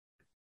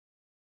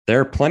There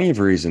are plenty of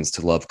reasons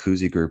to love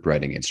Kuzi Group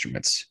writing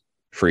instruments.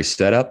 Free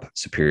setup,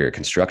 superior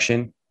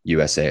construction,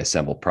 USA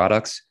assembled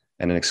products,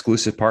 and an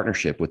exclusive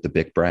partnership with the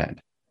Bic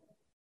brand.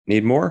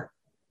 Need more?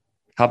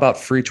 How about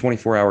free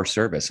 24-hour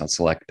service on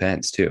select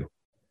pens too?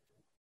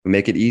 We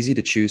make it easy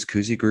to choose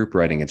Kuzi Group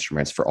writing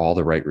instruments for all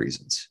the right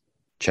reasons.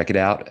 Check it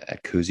out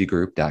at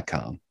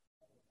kuzigroup.com.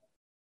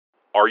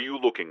 Are you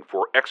looking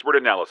for expert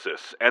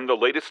analysis and the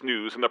latest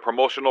news in the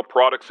promotional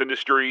products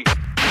industry?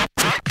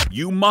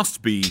 You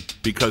must be,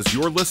 because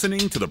you're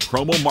listening to the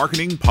Promo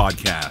Marketing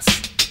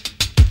Podcast.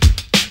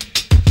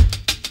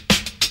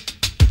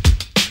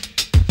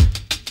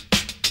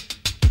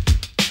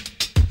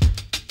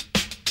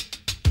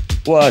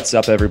 What's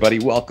up, everybody?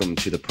 Welcome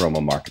to the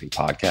Promo Marketing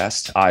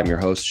Podcast. I'm your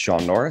host,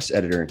 Sean Norris,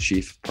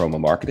 Editor-in-Chief of Promo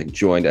Marketing,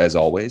 joined as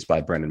always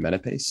by Brendan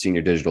Menepace,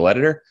 Senior Digital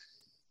Editor.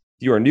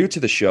 If you are new to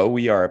the show,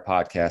 we are a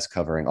podcast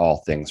covering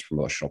all things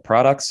promotional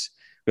products.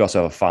 We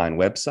also have a fine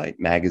website,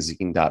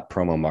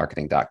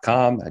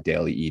 magazine.promomarketing.com, a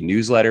daily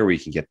e-newsletter where you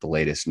can get the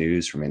latest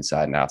news from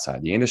inside and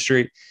outside the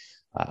industry.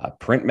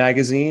 Print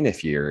magazine,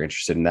 if you're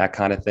interested in that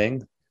kind of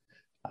thing.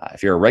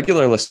 If you're a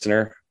regular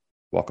listener,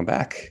 welcome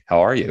back.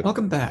 How are you?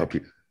 Welcome back.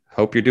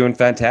 Hope you're doing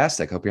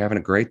fantastic. Hope you're having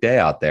a great day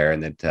out there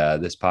and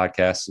that this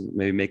podcast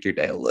maybe make your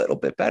day a little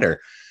bit better.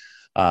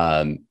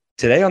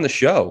 Today on the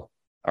show,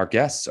 our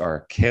guests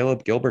are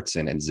Caleb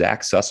Gilbertson and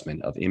Zach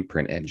Sussman of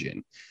Imprint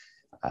Engine.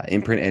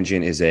 Imprint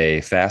Engine is a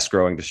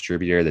fast-growing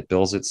distributor that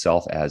bills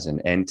itself as an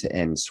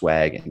end-to-end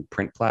swag and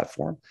print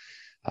platform.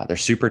 They're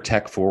super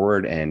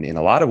tech-forward and in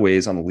a lot of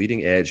ways on the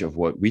leading edge of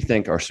what we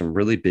think are some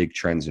really big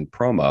trends in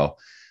promo,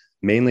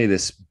 mainly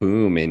this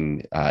boom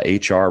in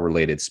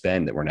HR-related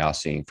spend that we're now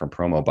seeing from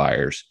promo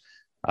buyers.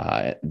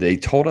 They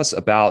told us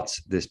about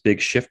this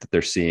big shift that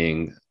they're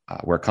seeing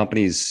where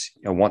companies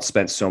once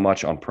spent so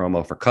much on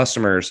promo for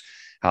customers,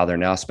 how they're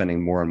now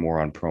spending more and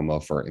more on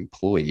promo for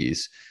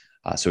employees.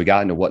 So we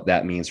got into what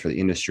that means for the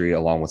industry,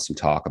 along with some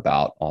talk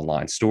about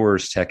online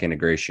stores, tech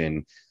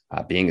integration,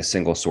 being a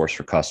single source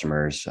for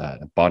customers,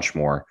 a bunch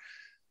more.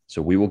 So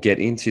we will get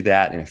into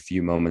that in a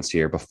few moments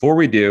here. Before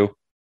we do,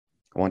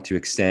 I want to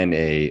extend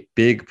a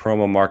big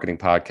Promo Marketing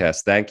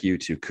Podcast thank you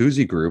to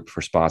Kuzi Group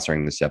for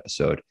sponsoring this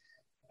episode.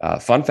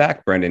 Fun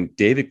fact, Brendan,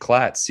 David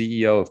Klatt,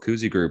 CEO of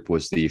Kuzi Group,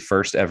 was the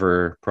first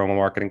ever Promo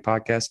Marketing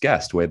Podcast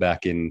guest way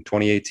back in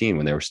 2018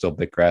 when they were still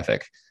Bic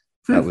Graphic.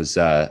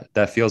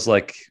 That feels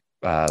like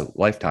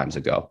lifetimes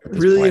ago.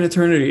 Really an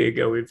eternity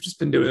ago. We've just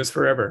been doing this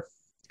forever.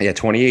 Yeah,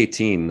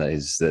 2018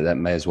 that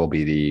may as well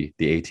be the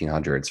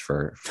 1800s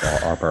for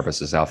our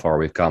purposes, how far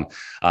we've come.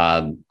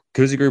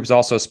 Kuzi Group has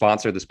also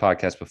sponsored this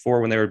podcast before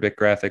when they were Bic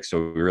Graphic,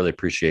 so we really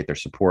appreciate their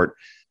support.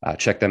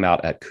 Check them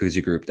out at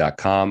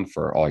kuzigroup.com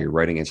for all your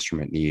writing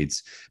instrument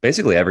needs,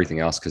 basically everything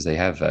else, because they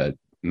have a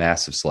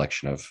massive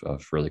selection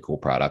of really cool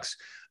products.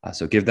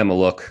 So give them a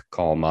look,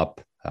 call them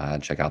up,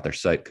 check out their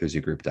site,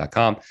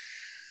 kuzigroup.com.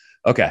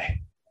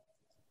 Okay,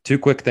 two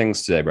quick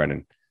things today,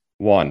 Brendan.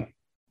 One,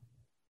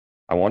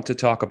 I want to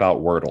talk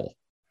about Wordle.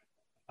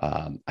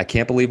 I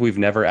can't believe we've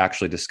never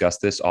actually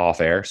discussed this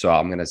off air. So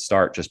I'm going to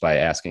start just by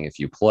asking if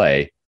you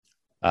play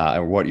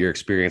and what your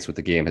experience with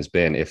the game has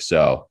been, if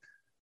so.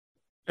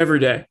 Every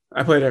day.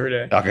 I played every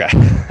day. Okay.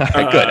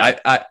 Good.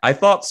 I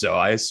thought so.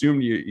 I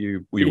assumed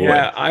you would.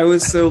 Yeah, I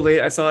was so late.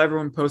 I saw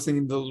everyone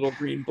posting the little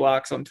green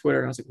blocks on Twitter.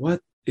 And I was like,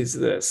 what is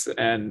this?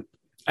 And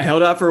I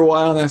held out for a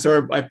while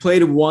and I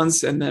played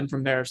once. And then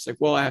from there, it's like,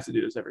 well, I have to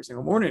do this every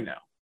single morning now.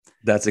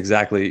 That's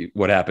exactly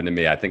what happened to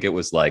me. I think it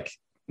was like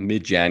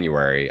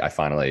mid-January, I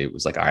finally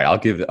was like, all right,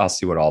 I'll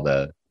see what all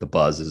the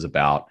buzz is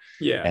about.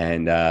 Yeah.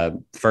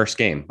 And first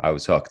game, I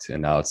was hooked.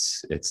 And now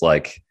it's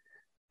like,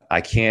 I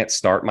can't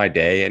start my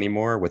day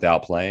anymore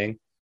without playing.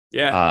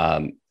 Yeah.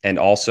 And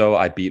also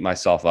I beat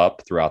myself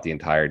up throughout the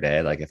entire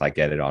day. Like if I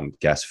get it on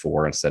guess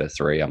 4 instead of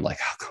 3, I'm like,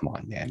 oh, come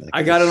on, man. Like,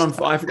 I got it on,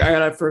 I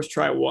got it first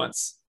try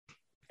once.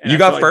 You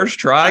got first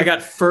try? I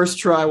got first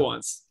try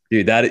once.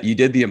 Dude, you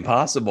did the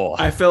impossible.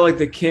 I felt like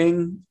the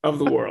king of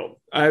the world.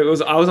 I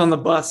was on the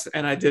bus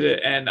and I did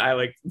it, and I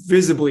like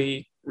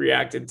visibly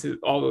reacted to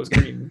all those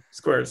green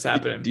squares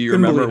happening. Do you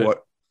remember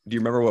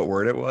what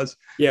word it was?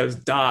 Yeah, it was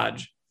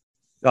dodge.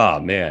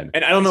 Oh man.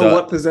 And I don't know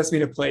what possessed me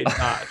to play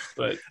dodge,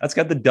 but that's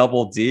got the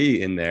double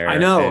D in there. I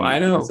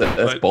know.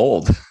 That's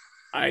bold.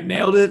 I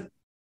nailed it.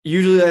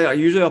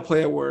 Usually I'll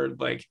play a word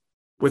like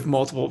with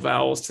multiple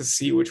vowels to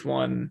see which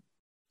one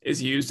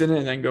is used in it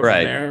and then go from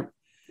there.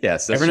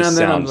 Yes, that's just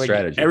sound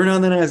strategy. Every now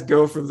and then I just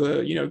go for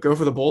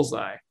the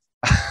bullseye.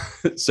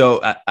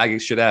 So I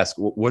should ask,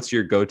 what's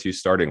your go-to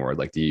starting word?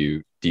 Like, do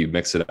you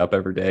mix it up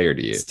every day, or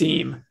do you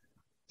Steam?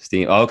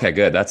 Oh, okay,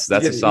 good. That's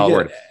a solid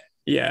word.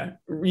 Yeah,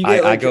 you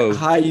get I go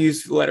high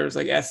use letters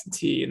like S and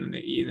T and then the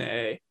E and the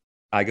A.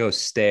 I go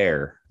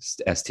stare,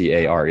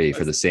 STARE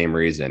for the same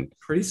reason.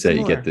 Pretty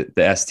similar. So you get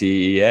the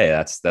STEA.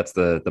 That's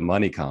the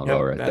money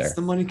combo right there. That's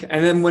the money.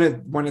 And then when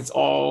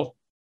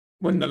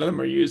none of them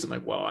are used, I'm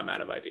like, well, I'm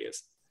out of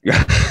ideas.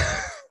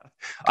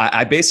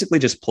 I basically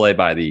just play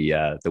by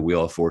the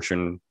Wheel of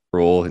Fortune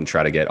rule and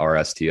try to get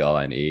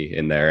RSTLNE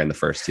in there in the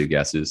first two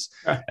guesses.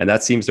 And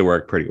that seems to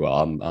work pretty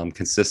well. I'm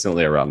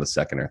consistently around the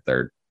second or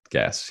third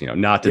guess,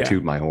 not to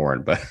toot my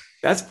horn, but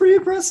that's pretty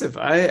impressive.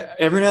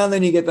 Every now and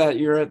then you get that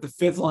you're at the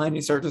fifth line,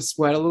 you start to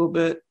sweat a little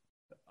bit.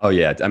 Oh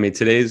yeah. I mean,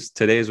 today's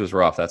was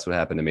rough. That's what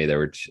happened to me. There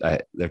were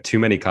too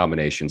many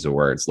combinations of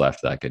words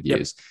left that I could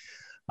use.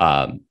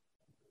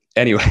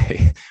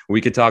 Anyway,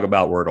 we could talk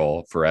about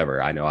Wordle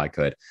forever. I know I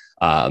could.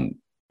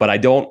 But I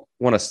don't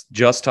want to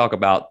just talk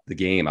about the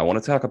game. I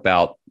want to talk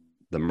about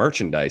the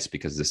merchandise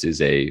because this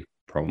is a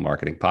promo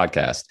marketing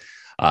podcast.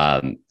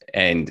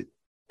 And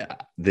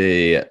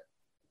the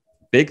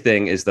big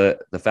thing is the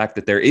fact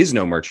that there is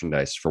no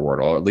merchandise for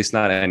Wordle, or at least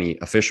not any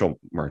official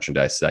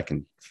merchandise that I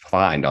can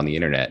find on the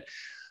internet.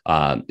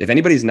 If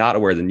anybody's not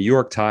aware, the New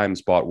York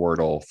Times bought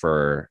Wordle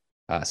for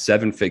a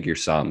 7-figure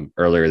sum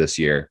earlier this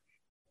year.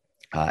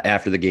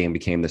 After the game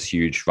became this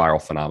huge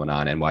viral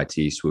phenomenon,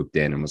 NYT swooped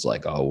in and was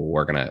like, "Oh,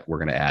 we're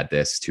gonna add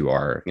this to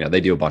our."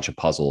 They do a bunch of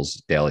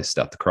puzzles, daily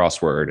stuff, the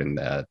crossword and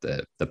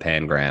the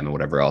pangram and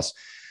whatever else.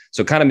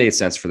 So it kind of made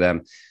sense for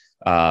them.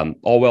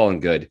 All well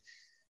and good,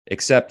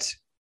 except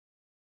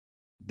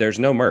there's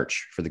no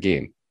merch for the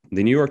game.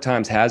 The New York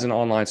Times has an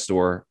online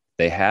store.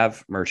 They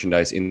have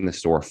merchandise in the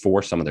store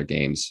for some of their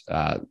games,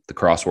 the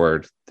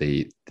crossword,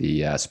 the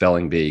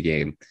spelling bee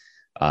game.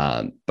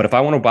 But if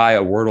I want to buy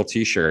a Wordle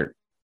T-shirt,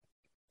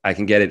 I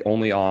can get it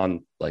only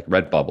on like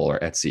Redbubble or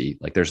Etsy.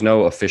 Like there's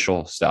no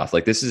official stuff.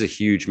 Like this is a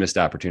huge missed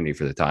opportunity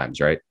for the Times,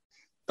 right?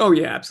 Oh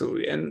yeah,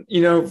 absolutely. And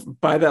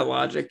by that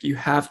logic, you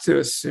have to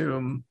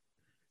assume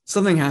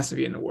something has to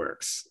be in the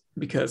works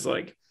because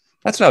like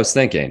that's what I was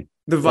thinking.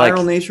 The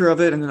viral nature of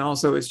it, and then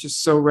also it's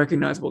just so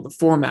recognizable. The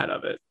format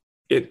of it,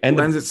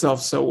 lends itself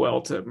so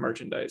well to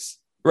merchandise.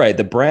 Right.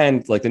 The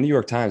brand, like the New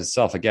York Times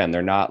itself, again,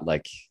 they're not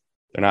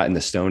in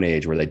the Stone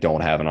Age where they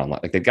don't have an online,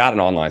 like they've got an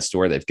online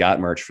store. They've got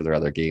merch for their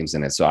other games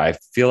in it. So I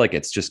feel like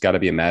it's just got to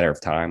be a matter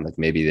of time. Like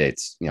maybe it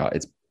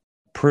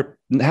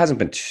hasn't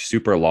been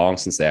super long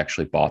since they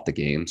actually bought the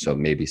game. So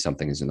maybe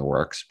something is in the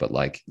works, but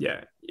like,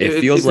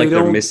 it feels like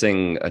they're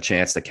missing a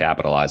chance to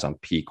capitalize on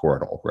peak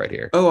Wordle right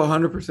here. Oh,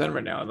 100%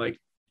 right now. Like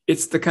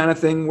it's the kind of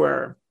thing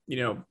where,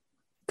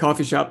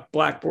 coffee shop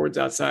blackboards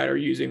outside are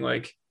using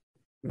like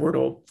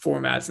Wordle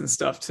formats and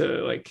stuff to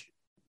like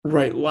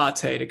write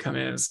latte to come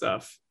in and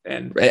stuff.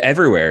 And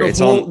everywhere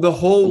the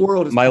whole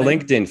world is my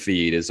playing. LinkedIn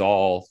feed is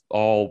all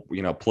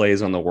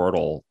plays on the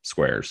Wordle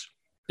squares.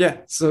 Yeah.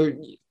 So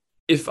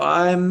if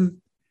I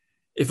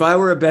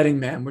were a betting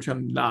man, which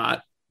I'm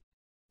not,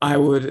 I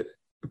would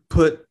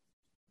put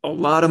a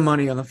lot of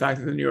money on the fact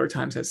that the New York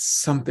Times has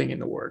something in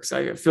the works.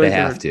 I feel like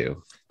I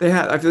feel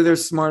like they're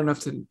smart enough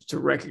to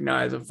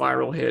recognize a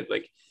viral hit.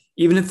 Like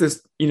even if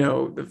this,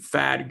 the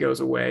fad goes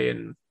away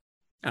in,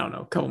 I don't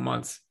know, a couple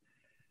months,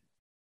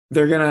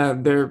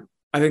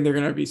 I think they're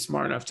gonna be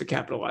smart enough to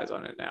capitalize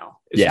on it now.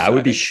 I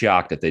would be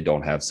shocked if they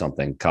don't have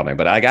something coming.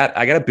 But I got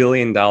a $1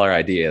 billion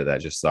idea that I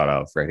just thought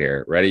of right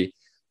here. Ready?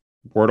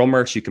 Wordle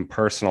merch you can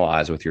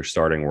personalize with your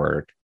starting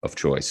word of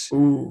choice.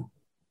 Ooh,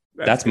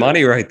 that's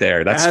money right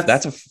there.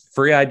 That's a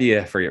free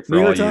idea for you. For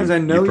New York Times, I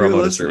know you're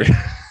listening.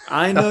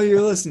 I know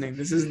you're listening.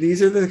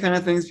 These are the kind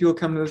of things people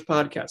come to this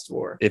podcast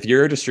for. If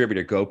you're a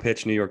distributor, go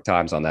pitch New York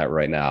Times on that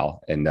right now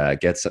and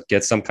get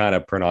some kind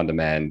of print on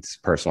demand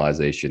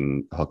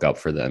personalization hookup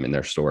for them in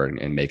their store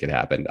and make it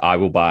happen. I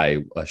will buy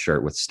a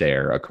shirt with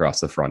Stare across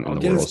the front in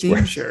the Wordle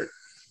square. Shirt.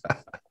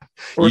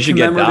 Or you should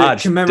get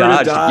Dodge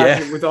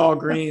with all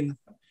green.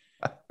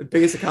 The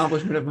biggest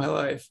accomplishment of my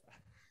life.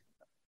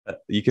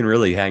 You can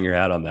really hang your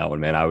hat on that one,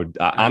 man. I would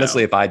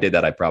honestly, if I did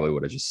that, I probably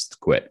would have just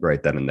quit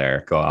right then and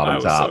there. Go out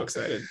on top. I was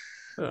so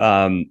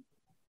excited.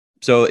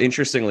 So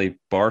interestingly,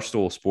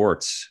 Barstool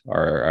Sports,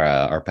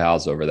 our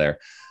pals over there,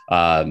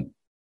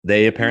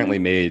 they apparently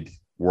made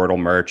Wordle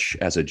merch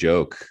as a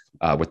joke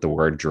with the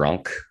word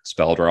drunk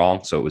spelled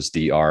wrong. So it was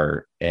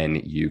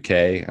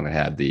DRNUK, and it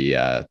had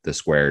the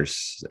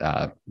squares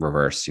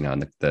reversed,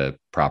 and the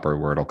proper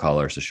Wordle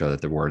colors to show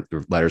that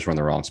the letters were in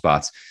the wrong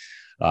spots.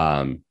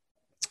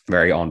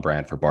 Very on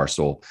brand for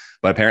Barstool,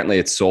 but apparently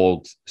it's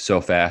sold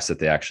so fast that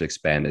they actually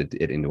expanded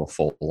it into a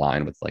full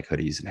line with like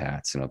hoodies and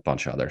hats and a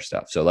bunch of other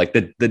stuff. So like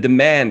the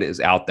demand is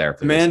out there. For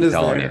demand is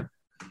there. New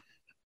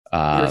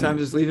York Times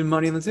just leaving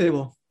money on the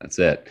table. That's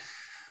it.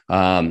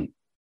 All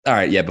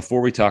right. Yeah.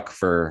 Before we talk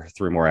for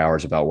 3 more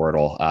hours about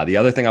Wordle, the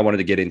other thing I wanted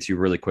to get into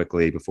really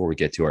quickly before we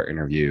get to our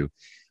interview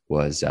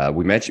was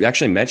we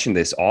actually mentioned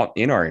this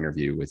in our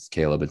interview with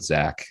Caleb and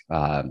Zach,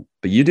 but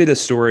you did a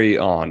story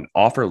on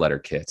offer letter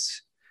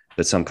kits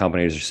that some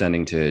companies are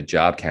sending to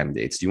job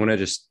candidates. Do you want to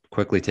just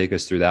quickly take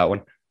us through that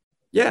one?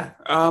 Yeah.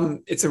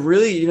 It's a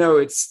really,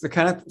 it's the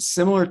kind of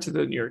similar to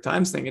the New York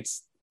Times thing.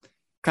 It's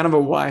kind of a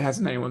why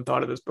hasn't anyone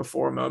thought of this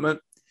before moment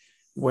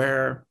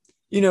where,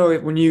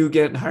 when you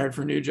get hired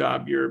for a new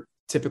job, you're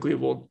typically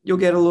you'll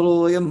get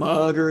a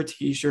mug or a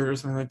t-shirt or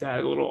something like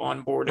that, a little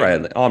onboarding.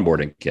 Right.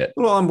 Onboarding kit.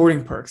 Little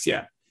onboarding perks.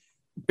 Yeah.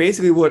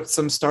 Basically what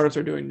some startups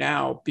are doing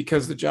now,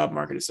 because the job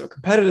market is so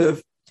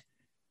competitive,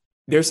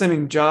 they're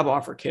sending job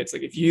offer kits.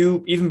 Like if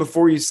you, even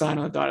before you sign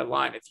on the dotted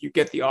line, if you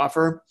get the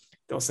offer,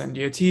 they'll send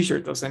you a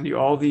t-shirt. They'll send you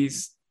all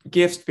these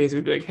gifts,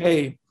 basically be like,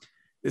 hey,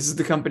 this is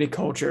the company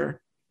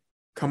culture.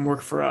 Come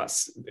work for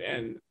us.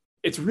 And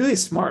it's really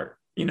smart.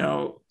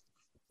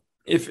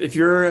 If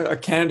you're a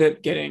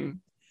candidate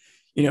getting,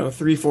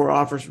 3-4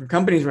 offers from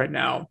companies right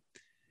now,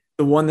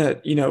 the one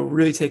that,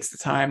 really takes the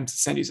time to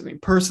send you something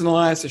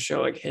personalized to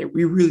show like, hey,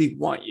 we really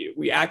want you.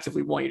 We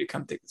actively want you to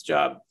come take this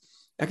job.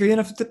 That could be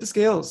enough to tip the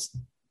scales.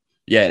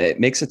 Yeah, it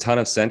makes a ton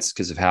of sense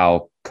because of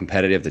how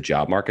competitive the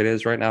job market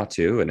is right now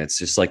too. And it's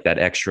just like that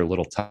extra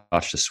little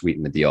touch to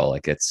sweeten the deal.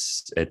 Like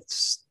it's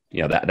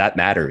that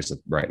matters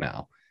right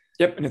now.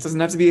 Yep. And it doesn't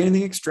have to be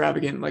anything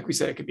extravagant. Like we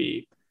said, it could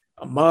be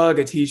a mug,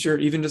 a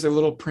t-shirt, even just a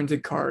little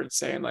printed card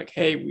saying like,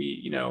 hey,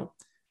 we,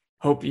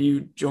 hope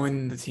you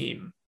join the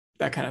team,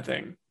 that kind of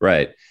thing.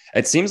 Right.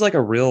 It seems like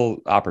a real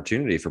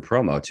opportunity for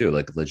promo too.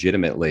 Like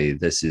legitimately,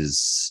 this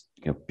is,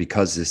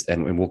 because this,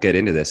 and we'll get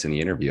into this in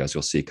the interview as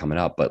you'll see coming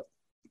up, but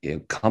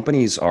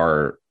companies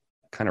are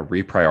kind of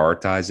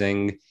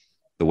reprioritizing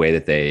the way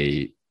that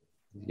they,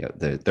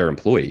 their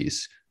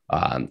employees.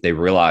 They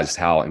realized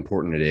how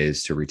important it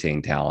is to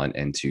retain talent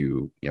and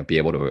to be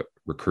able to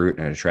recruit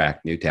and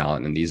attract new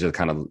talent. And these are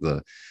kind of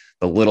the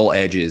little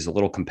edges, the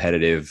little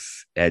competitive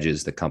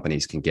edges that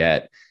companies can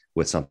get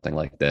with something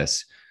like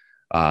this.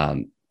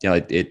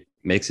 It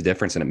makes a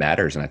difference and it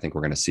matters. And I think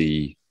we're going to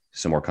see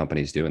some more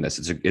companies doing this.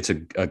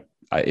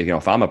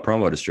 If I'm a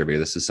promo distributor,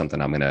 this is something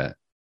I'm going to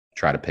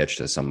try to pitch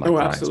to some of my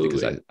clients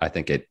because I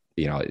think it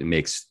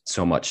makes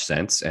so much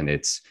sense, and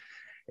it's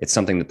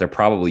something that they're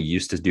probably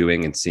used to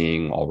doing and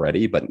seeing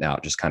already, but now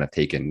just kind of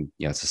taken,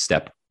 it's a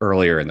step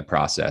earlier in the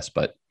process,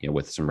 but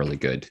with some really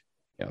good,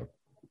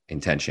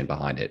 intention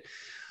behind it.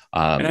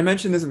 And I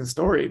mentioned this in the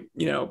story,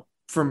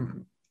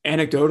 from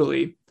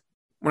anecdotally,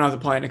 when I was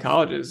applying to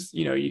colleges,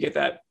 you get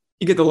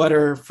the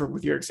letter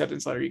with your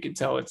acceptance letter. You can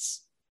tell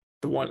it's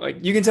the one, like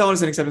you can tell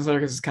it's an acceptance letter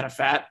because it's kind of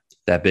fat.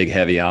 That big,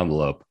 heavy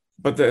envelope.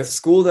 But the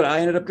school that I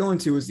ended up going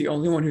to was the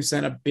only one who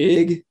sent a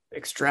big,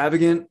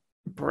 extravagant,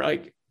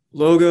 like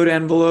logoed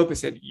envelope. It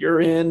said,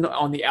 "You're in"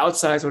 on the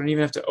outside, so I didn't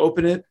even have to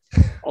open it.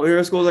 All the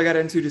other schools I got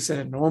into just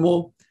sent a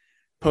normal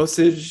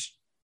postage.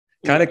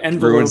 Kind of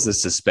envelope. Ruins the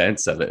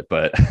suspense of it,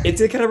 but it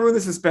did kind of ruin the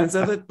suspense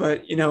of it.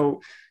 But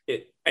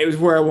it was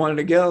where I wanted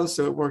to go,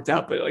 so it worked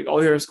out. But like all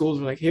the other schools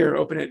were like, "Here,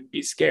 open it and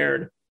be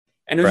scared,"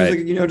 and it was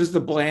just like just the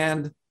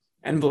bland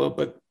envelope.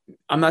 But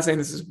I'm not saying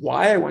this is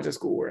why I went to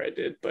school where I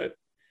did, but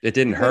it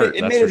didn't hurt.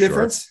 It made a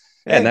difference. Sure.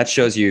 Yeah. And that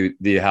shows you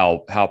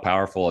how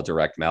powerful a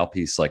direct mail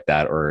piece like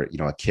that, or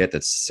a kit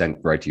that's sent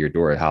right to your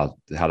door, how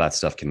that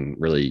stuff can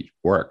really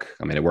work.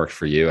 I mean, it worked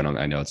for you, and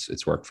I know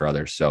it's worked for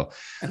others. So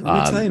and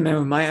let me tell you, man,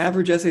 with my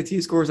average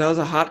SAT scores, I was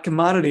a hot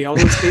commodity. All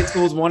those state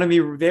schools wanted me.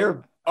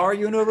 They're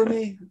arguing over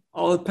me.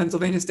 All the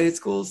Pennsylvania state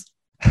schools.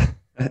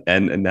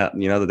 and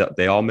that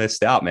they all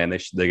missed out, man.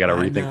 They got to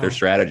rethink their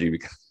strategy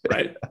because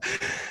right.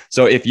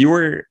 So if you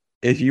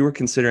were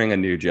considering a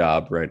new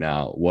job right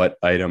now, what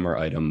item or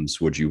items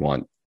would you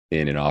want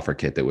in an offer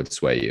kit that would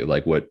sway you?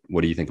 Like what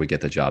do you think would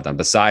get the job done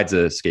besides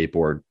a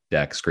skateboard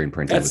deck screen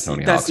printed with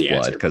Tony Hawk's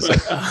blood? Because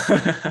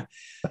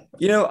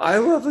I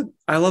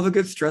love a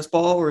good stress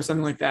ball or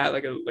something like that,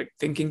 like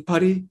thinking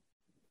putty.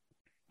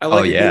 I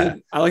like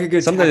a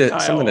good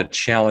something to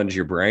challenge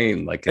your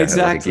brain, like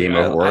exactly. A game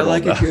of Wordle.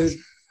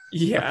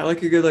 I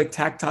like a good like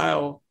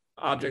tactile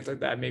object like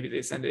that. Maybe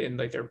they send it in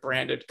like their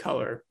branded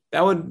color.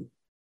 That would,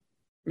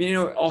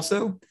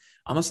 also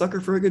I'm a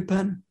sucker for a good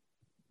pen.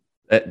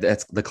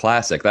 That's the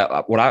classic.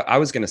 That what I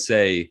was going to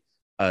say,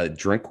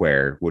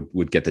 drinkware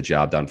would get the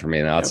job done for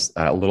me. Now it's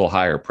a little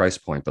higher price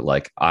point, but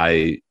like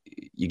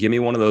you give me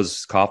one of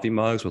those coffee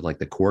mugs with like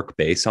the cork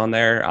base on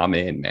there, I'm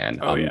in, man.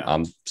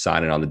 I'm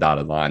signing on the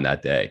dotted line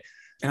that day.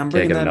 And I'm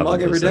bringing that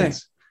mug every day.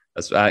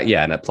 That's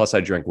and plus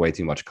I drink way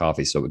too much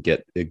coffee, so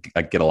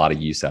I get a lot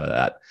of use out of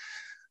that.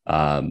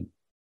 All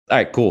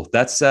right, cool.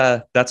 That's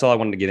all I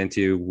wanted to get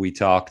into. We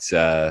talked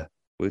a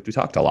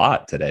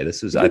lot today.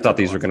 I thought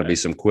these were going to be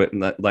some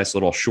nice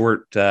little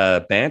short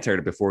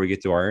banter before we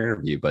get to our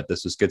interview, but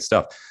this was good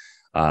stuff.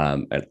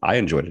 And I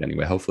enjoyed it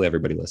anyway. Hopefully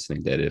everybody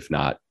listening did. If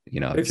not,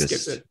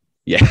 skip it.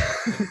 Yeah.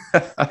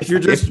 if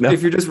you're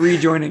just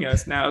rejoining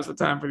us, now is the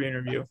time for the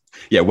interview.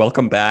 Yeah.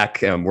 Welcome back.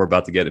 We're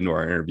about to get into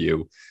our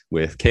interview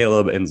with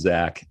Caleb and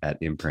Zach at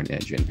Imprint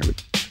Engine. Here we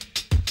go.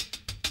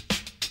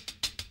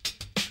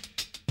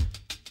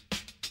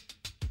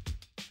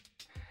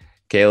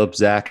 Caleb,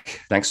 Zach,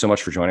 thanks so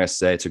much for joining us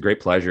today. It's a great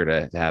pleasure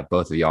to have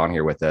both of you on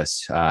here with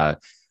us. Why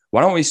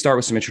don't we start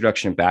with some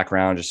introduction and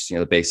background, just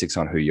the basics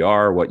on who you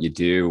are, what you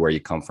do, where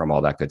you come from,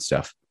 all that good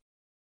stuff.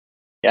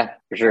 Yeah,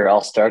 for sure. I'll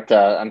start.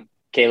 I'm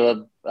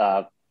Caleb,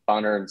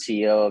 founder and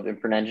CEO of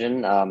Imprint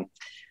Engine.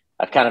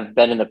 I've kind of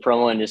been in the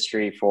promo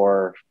industry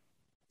for,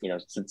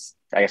 since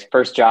I guess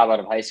first job out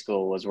of high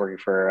school was working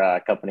for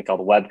a company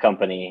called Web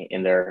Company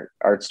in their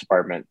arts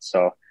department.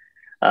 So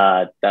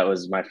that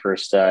was my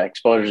first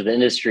exposure to the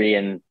industry.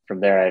 And from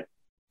there, I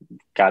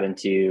got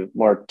into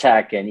more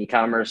tech and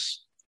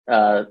e-commerce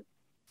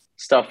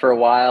stuff for a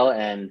while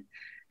and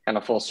kind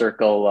of full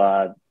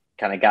circle,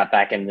 kind of got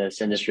back in this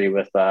industry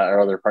with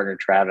our other partner,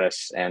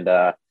 Travis, and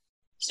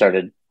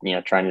started,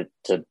 trying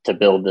to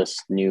build this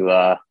new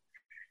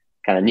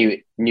kind of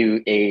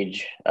new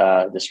age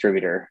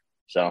distributor.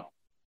 So,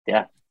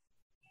 yeah.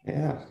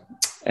 Yeah.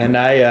 And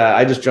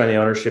I just joined the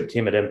ownership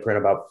team at Imprint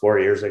about 4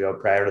 years ago.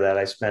 Prior to that,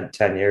 I spent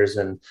 10 years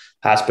in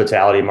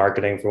hospitality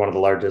marketing for one of the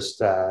largest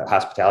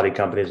hospitality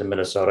companies in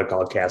Minnesota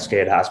called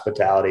Cascade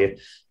Hospitality.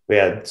 We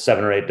had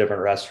 7 or 8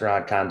 different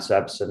restaurant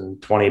concepts and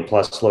 20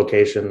 plus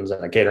locations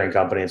and a catering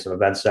company and some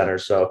event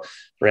centers. So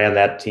ran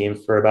that team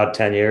for about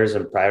 10 years.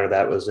 And prior to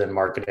that was in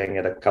marketing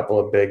at a couple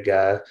of big,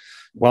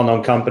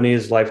 well-known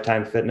companies,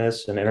 Lifetime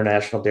Fitness and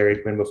International Dairy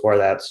Queen before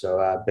that.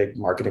 So big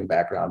marketing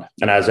background.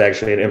 And I was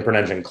actually an Imprint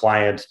Engine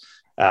client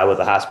with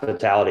a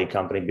hospitality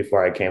company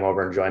before I came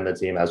over and joined the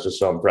team. I was just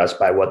so impressed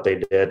by what they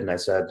did. And I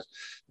said,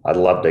 I'd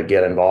love to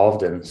get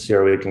involved and see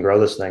where we can grow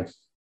this thing.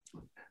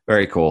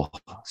 Very cool.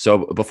 So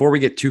before we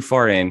get too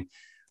far in,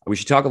 we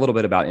should talk a little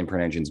bit about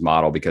Imprint Engine's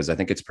model, because I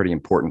think it's pretty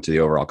important to the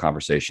overall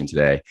conversation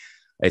today.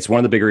 It's one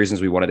of the big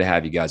reasons we wanted to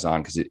have you guys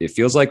on, because it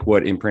feels like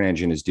what Imprint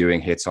Engine is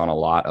doing hits on a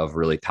lot of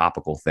really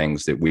topical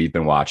things that we've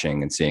been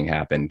watching and seeing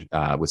happen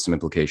with some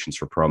implications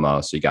for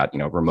promo. So you got,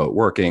 remote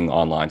working,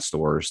 online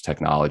stores,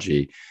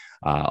 technology,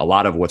 a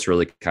lot of what's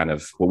really kind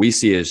of what we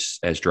see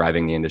as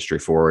driving the industry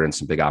forward, and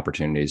some big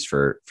opportunities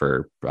for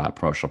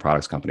promotional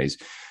products companies.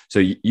 So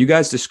you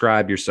guys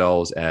describe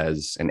yourselves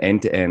as an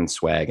end-to-end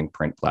swag and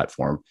print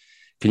platform.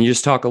 Can you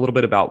just talk a little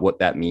bit about what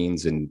that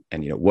means and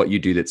what you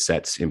do that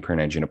sets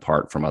Imprint Engine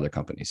apart from other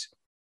companies?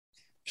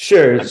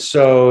 Sure.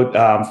 So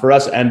for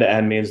us,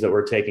 end-to-end means that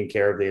we're taking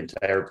care of the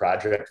entire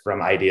project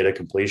from idea to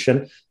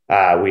completion.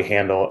 We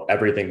handle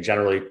everything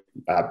generally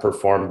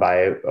performed by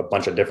a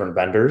bunch of different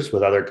vendors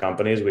with other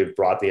companies. We've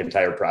brought the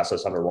entire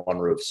process under one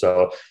roof.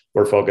 So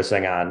we're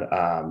focusing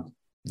on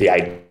the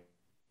idea,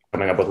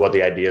 coming up with what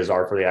the ideas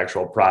are for the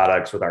actual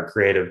products with our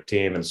creative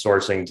team and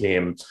sourcing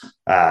team,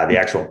 the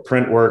actual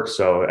print work.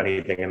 So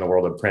anything in the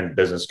world of print,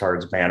 business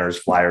cards, banners,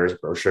 flyers,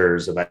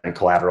 brochures, event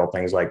collateral,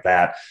 things like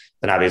that.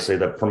 Then obviously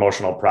the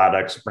promotional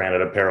products,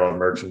 branded apparel and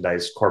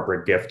merchandise,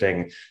 corporate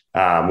gifting.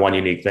 One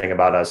unique thing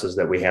about us is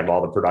that we handle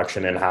all the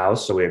production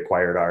in-house. So we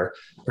acquired our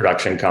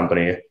production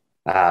company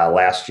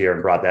last year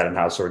and brought that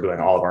in-house. So we're doing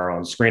all of our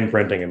own screen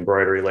printing,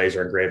 embroidery,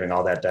 laser engraving,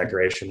 all that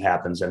decoration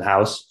happens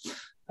in-house.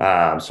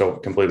 So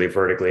completely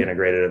vertically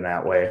integrated in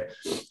that way,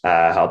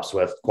 helps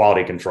with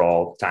quality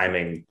control,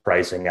 timing,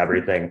 pricing,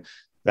 everything.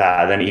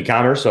 Then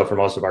e-commerce. So for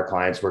most of our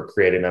clients, we're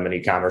creating them an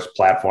e-commerce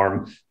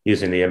platform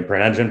using the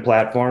Imprint Engine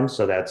platform.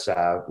 So that's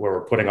where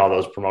we're putting all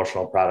those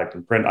promotional product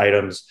and print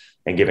items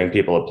and giving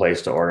people a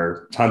place to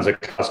order. Tons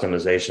of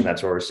customization.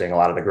 That's where we're seeing a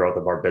lot of the growth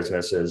of our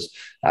business is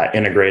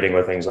integrating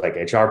with things like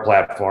HR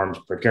platforms,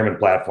 procurement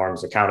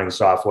platforms, accounting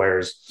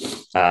softwares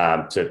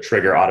to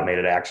trigger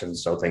automated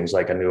actions. So things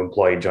like a new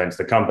employee joins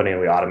the company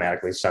and we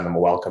automatically send them a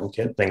welcome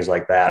kit, things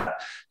like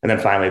that. And then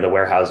finally, the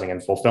warehousing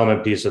and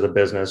fulfillment piece of the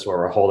business, where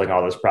we're holding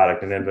all this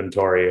product in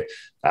inventory,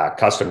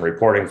 custom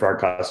reporting for our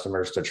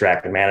customers to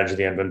track and manage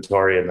the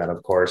inventory. And then,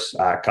 of course,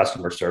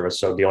 customer service.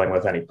 So dealing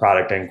with any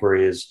product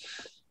inquiries,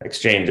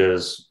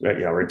 exchanges,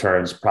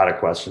 returns, product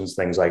questions,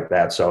 things like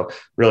that. So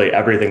really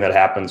everything that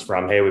happens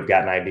from, hey, we've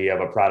got an idea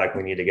of a product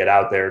we need to get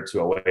out there, to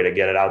a way to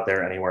get it out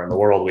there anywhere in the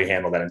world, we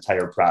handle that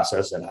entire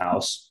process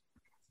in-house.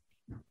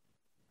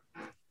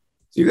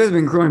 So you guys have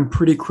been growing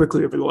pretty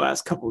quickly over the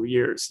last couple of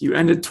years. You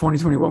ended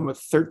 2021 with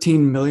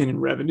 13 million in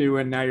revenue,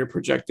 and now you're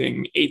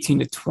projecting 18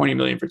 to 20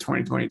 million for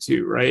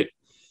 2022, right?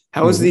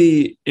 How is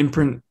the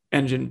Imprint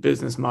Engine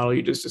business model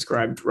you just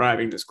described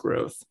driving this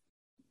growth?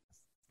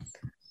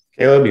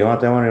 Caleb, you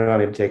want that one, or do you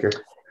want me to take her?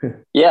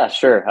 Yeah,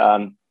 sure.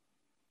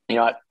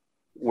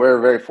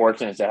 We're very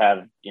fortunate to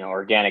have,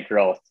 organic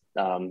growth.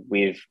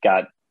 We've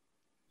got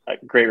a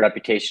great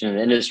reputation in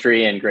the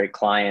industry and great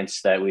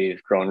clients that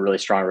we've grown really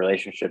strong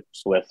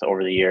relationships with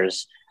over the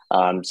years.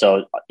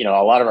 So, a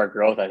lot of our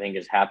growth, I think,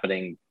 is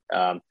happening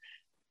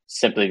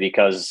simply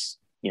because,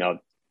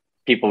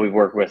 people we've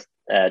worked with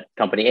at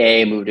company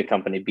A move to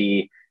company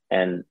B,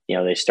 and,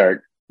 they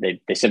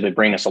simply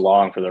bring us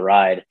along for the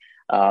ride.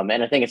 And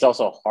I think it's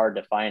also hard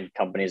to find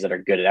companies that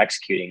are good at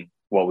executing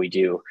what we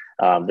do.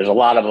 There's a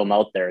lot of them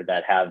out there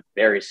that have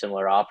very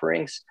similar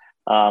offerings,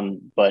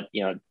 but,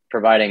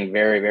 providing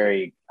very,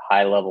 very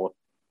high level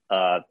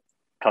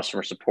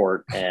customer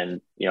support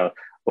and,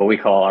 what we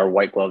call our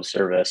white glove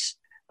service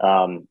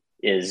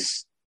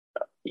is,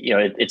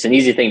 it's an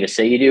easy thing to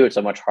say you do. It's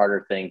a much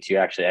harder thing to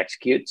actually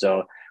execute.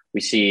 So we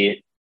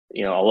see,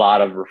 a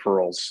lot of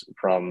referrals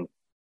from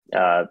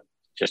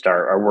just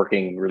our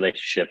working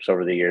relationships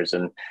over the years.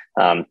 And,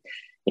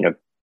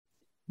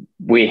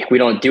 we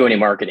don't do any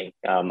marketing.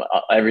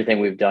 Everything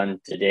we've done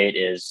to date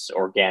is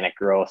organic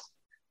growth,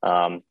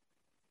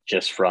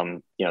 just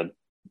from,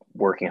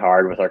 working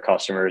hard with our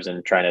customers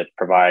and trying to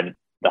provide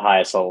the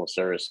highest level of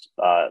service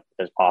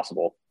as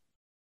possible.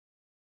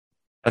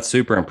 That's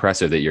super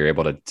impressive that you're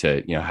able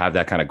to have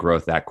that kind of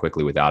growth that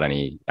quickly without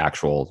any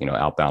actual,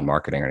 outbound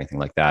marketing or anything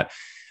like that.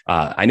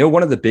 I know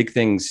one of the big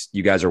things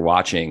you guys are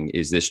watching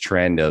is this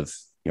trend of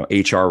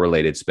HR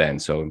related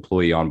spend. So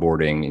employee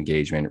onboarding,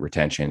 engagement,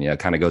 retention, it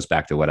kind of goes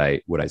back to what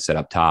I said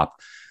up top.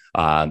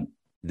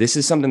 This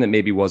is something that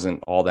maybe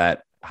wasn't all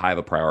that high of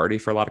a priority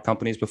for a lot of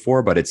companies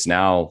before, but it's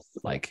now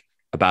like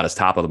about as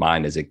top of the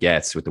mind as it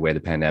gets with the way the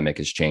pandemic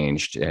has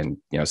changed, and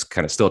it's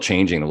kind of still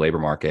changing the labor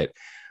market.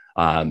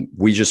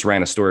 We just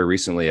ran a story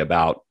recently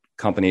about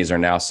companies are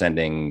now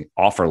sending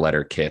offer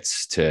letter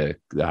kits to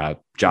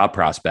job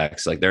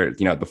prospects. Like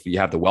you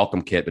have the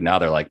welcome kit, but now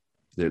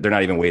they're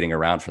not even waiting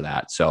around for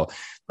that. So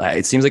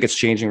it seems like it's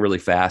changing really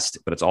fast,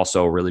 but it's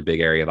also a really big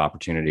area of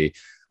opportunity.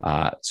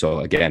 So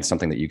again,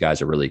 something that you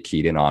guys are really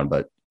keyed in on.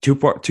 But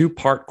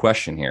two-part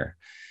question here.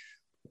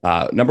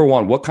 Number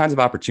one, what kinds of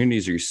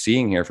opportunities are you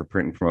seeing here for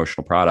print and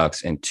promotional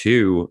products? And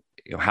two,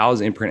 how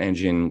is Imprint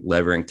Engine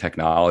leveraging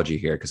technology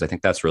here? Because I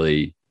think that's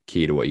really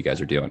key to what you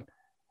guys are doing.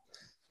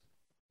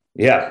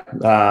 Yeah.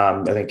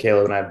 I think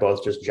Caleb and I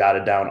both just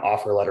jotted down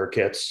offer letter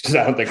kits because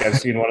I don't think I've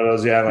seen one of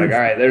those yet. I'm like,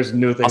 all right, there's a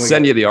new thing. I'll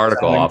send you the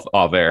article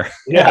off air.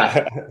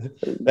 Yeah.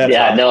 I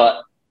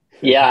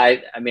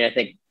mean, I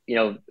think,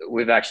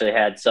 we've actually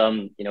had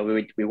some,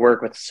 we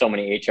work with so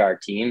many HR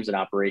teams and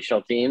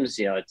operational teams.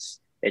 It's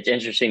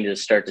interesting to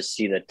start to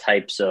see the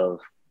types of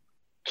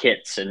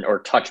kits or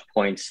touch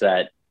points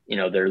that,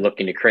 they're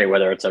looking to create,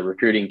 whether it's a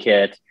recruiting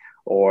kit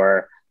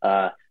or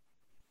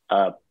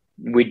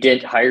we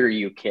didn't hire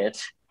you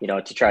kit,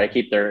 to try to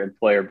keep their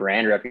employer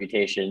brand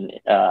reputation,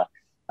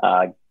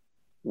 and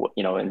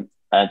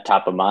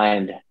top of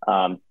mind.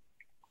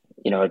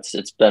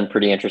 It's been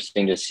pretty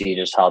interesting to see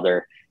just how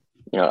they're,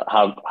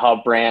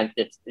 how brand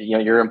it's,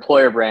 your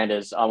employer brand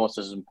is almost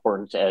as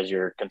important as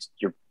your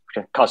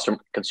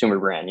consumer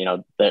brand.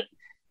 That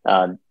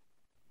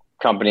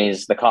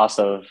companies, the cost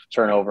of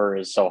turnover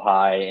is so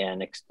high,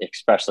 and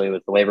especially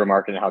with the labor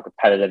market and how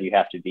competitive you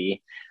have to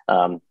be.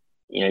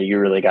 You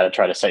really got to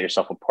try to set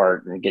yourself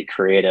apart and get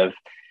creative.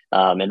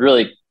 And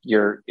really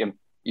your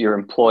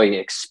employee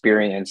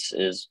experience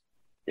is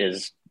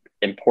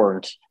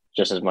important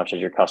just as much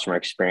as your customer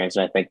experience.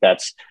 And I think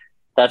that's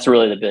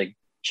really the big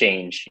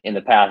change. In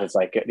the past, it's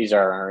like, these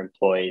are our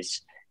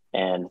employees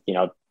and,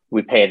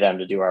 we pay them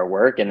to do our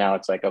work. And now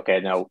it's like, okay,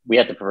 now we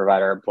have to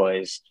provide our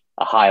employees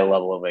a high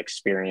level of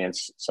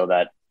experience so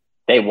that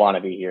they want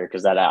to be here,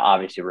 because that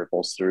obviously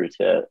ripples through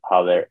to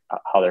how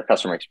their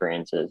customer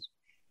experience is.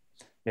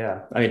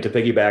 Yeah. I mean, to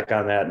piggyback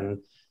on that and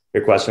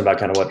your question about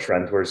kind of what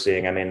trends we're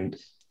seeing, I mean,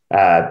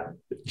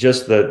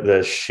 just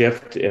the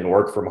shift in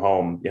work from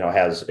home,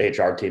 has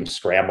HR teams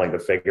scrambling to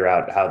figure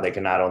out how they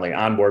can not only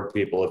onboard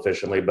people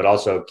efficiently, but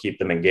also keep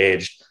them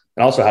engaged,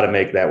 and also how to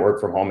make that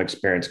work from home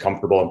experience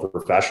comfortable and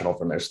professional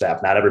from their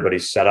staff. Not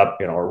everybody's set up,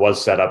 or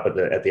was set up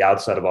at the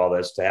outset of all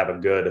this to have a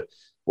good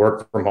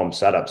work from home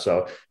setup.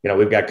 So,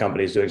 we've got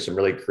companies doing some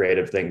really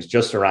creative things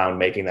just around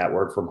making that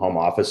work from home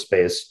office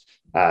space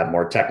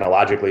more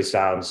technologically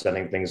sound,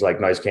 sending things like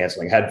noise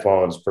canceling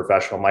headphones,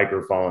 professional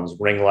microphones,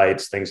 ring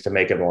lights, things to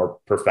make it more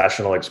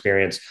professional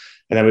experience.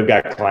 And then we've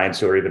got clients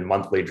who are even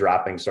monthly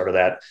dropping sort of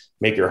that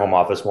make your home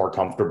office more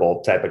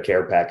comfortable type of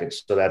care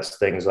package. So that's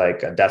things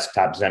like a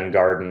desktop Zen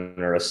garden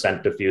or a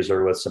scent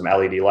diffuser with some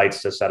LED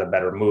lights to set a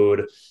better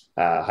mood,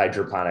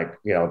 hydroponic,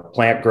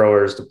 plant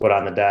growers to put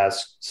on the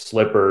desk,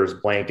 slippers,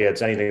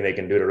 blankets, anything they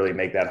can do to really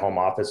make that home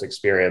office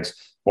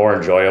experience more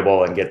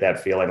enjoyable and get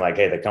that feeling like,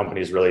 hey, the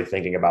company's really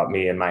thinking about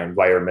me and my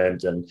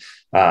environment and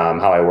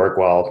how I work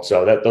well.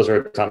 So those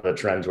are a ton of the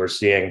trends we're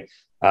seeing.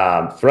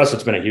 For us,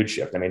 it's been a huge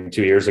shift. I mean,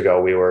 2 years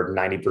ago, we were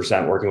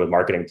 90% working with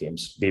marketing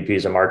teams,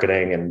 VPs of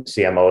marketing and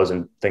CMOs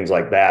and things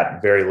like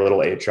that, very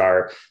little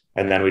HR.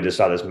 And then we just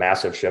saw this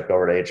massive shift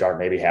over to HR.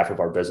 Maybe half of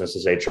our business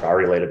is HR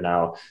related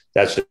now.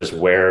 That's just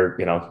where,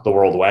 the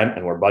world went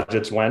and where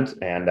budgets went.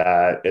 And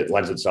it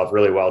lends itself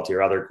really well to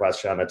your other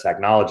question on the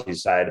technology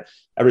side.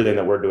 Everything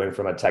that we're doing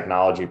from a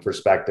technology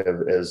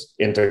perspective is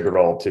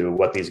integral to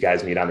what these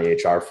guys need on the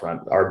HR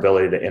front. Our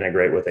ability to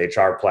integrate with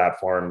HR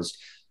platforms,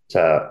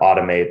 to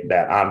automate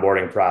that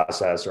onboarding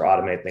process or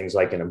automate things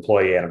like an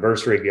employee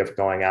anniversary gift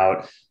going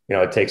out.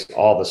 It takes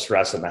all the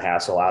stress and the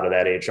hassle out of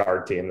that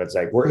HR team. That's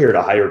like, we're here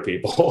to hire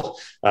people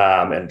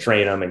and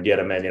train them and get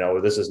them in.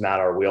 This is not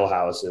our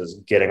wheelhouse,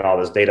 is getting all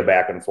this data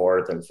back and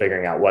forth and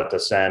figuring out what to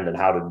send and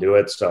how to do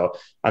it. So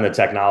on the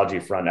technology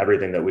front,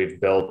 everything that we've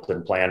built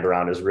and planned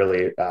around has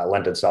really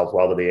lent itself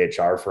well to the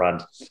HR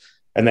front.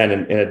 And then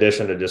in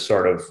addition to just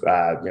sort of,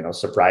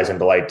 surprise and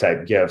delight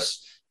type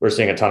gifts, we're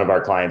seeing a ton of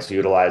our clients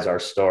utilize our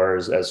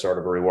stores as sort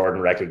of a reward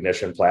and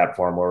recognition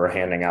platform where we're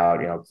handing out,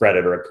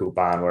 credit or a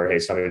coupon where, hey,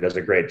 somebody does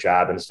a great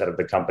job, instead of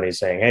the company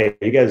saying, hey,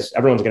 you guys,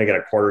 everyone's going to get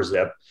a quarter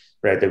zip,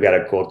 right? They've got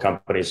a cool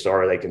company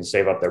store. They can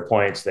save up their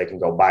points. They can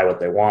go buy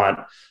what they want,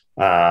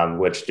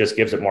 which just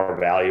gives it more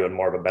value and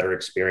more of a better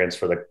experience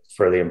for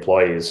the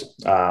employees.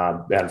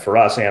 And for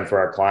us and for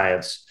our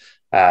clients,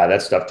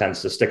 that stuff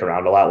tends to stick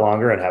around a lot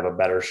longer and have a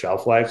better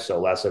shelf life. So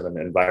less of an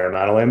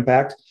environmental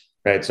impact.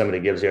 Right. Somebody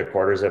gives you a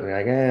quarter zip and you're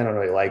like, I don't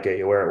really like it.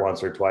 You wear it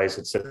once or twice.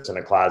 It sits in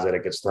a closet.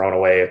 It gets thrown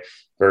away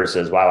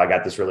versus, wow, I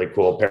got this really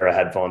cool pair of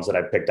headphones that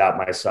I picked out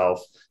myself.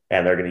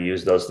 and they're going to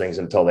use those things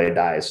until they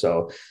die.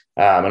 So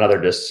another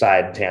just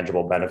side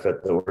tangible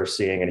benefit that we're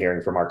seeing and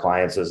hearing from our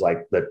clients is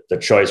like the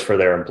choice for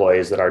their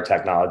employees that our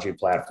technology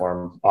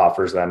platform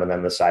offers them. And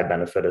then the side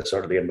benefit is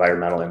sort of the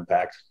environmental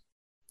impact.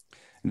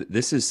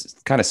 This is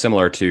kind of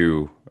similar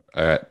to,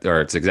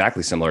 or it's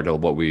exactly similar to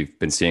what we've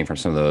been seeing from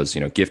some of those,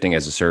 gifting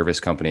as a service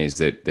companies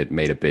that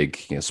made a big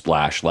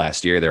splash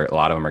last year. A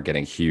lot of them are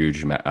getting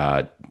huge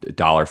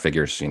dollar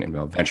figures,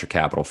 venture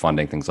capital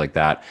funding, things like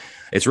that.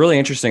 It's really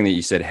interesting that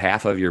you said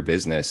half of your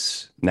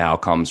business now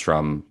comes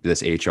from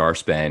this HR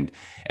spend,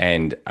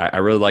 and I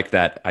really like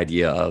that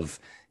idea of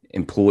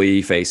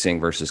employee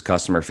facing versus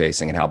customer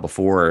facing, and how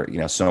before,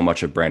 so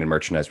much of branded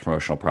merchandise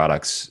promotional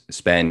products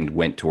spend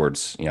went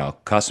towards,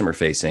 customer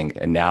facing.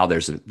 And now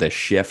there's the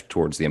shift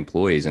towards the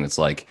employees. And it's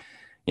like,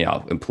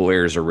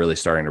 employers are really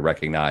starting to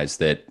recognize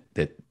that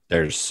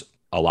there's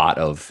a lot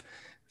of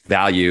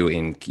value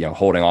in,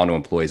 holding on to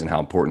employees and how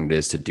important it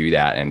is to do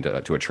that and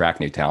to attract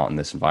new talent in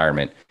this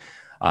environment.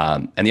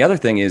 And the other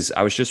thing is,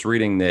 I was just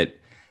reading that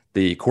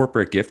the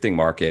corporate gifting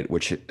market,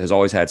 which has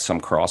always had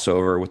some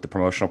crossover with the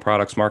promotional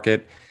products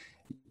market,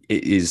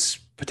 is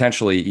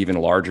potentially even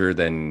larger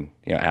than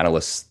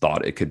analysts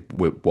thought it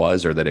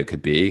was or that it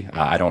could be.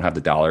 I don't have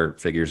the dollar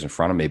figures in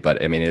front of me,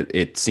 but I mean,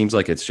 it seems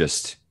like it's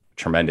just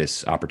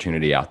tremendous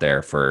opportunity out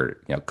there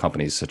for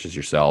companies such as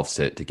yourselves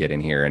to get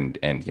in here and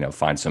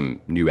find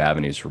some new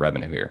avenues for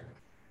revenue here.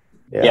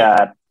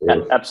 Yeah,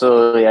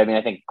 absolutely. I mean,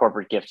 I think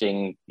corporate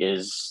gifting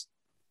is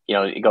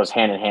it goes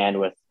hand in hand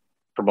with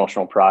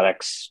promotional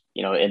products.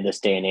 In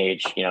this day and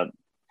age,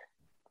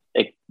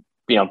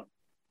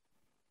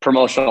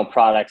 promotional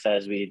products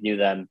as we knew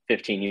them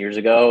 15 years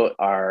ago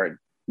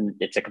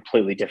it's a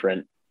completely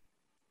different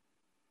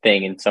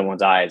thing in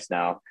someone's eyes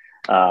now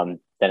than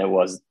it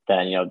was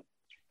then.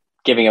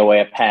 Giving away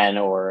a pen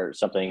or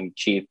something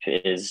cheap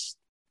is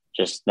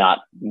just not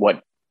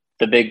what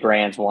the big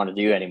brands want to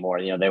do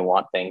anymore. They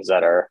want things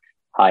that are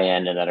high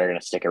end and that are going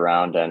to stick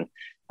around. And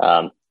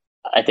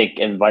I think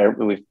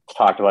we've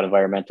talked about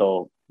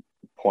environmental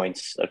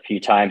points a few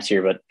times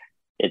here, but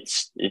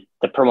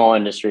the promo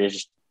industry is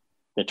just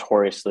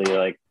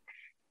notoriously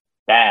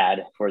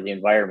bad for the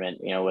environment,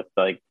 with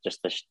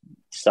just the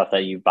stuff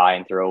that you buy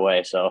and throw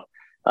away. So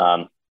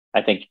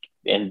I think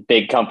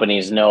big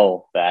companies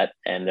know that,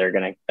 and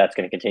that's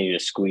going to continue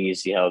to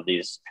squeeze,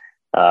 these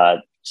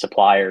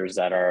suppliers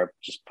that are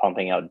just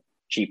pumping out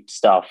cheap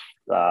stuff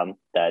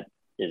that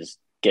is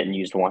getting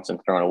used once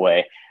and thrown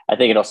away. I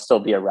think it'll still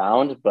be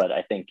around, but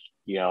I think,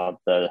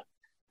 the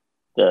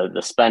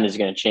spend is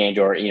going to change,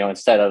 or,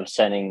 instead of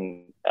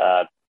sending,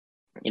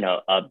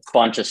 a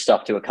bunch of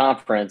stuff to a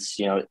conference,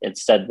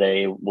 instead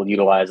they will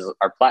utilize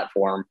our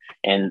platform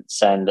and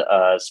send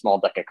a small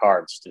deck of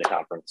cards to the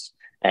conference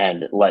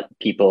and let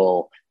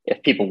people,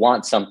 if people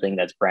want something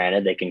that's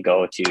branded, they can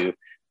go to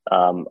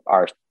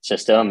our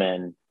system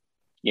and,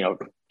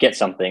 get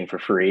something for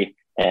free,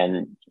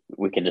 and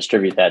we can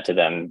distribute that to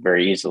them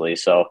very easily.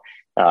 So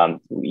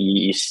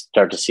you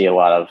start to see a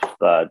lot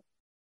of,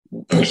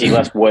 you see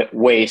less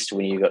waste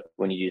when you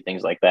do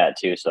things like that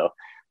too. So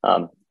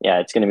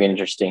it's going to be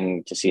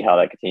interesting to see how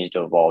that continues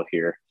to evolve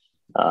here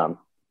in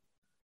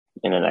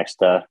the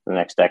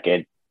next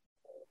decade.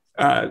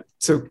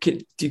 So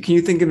can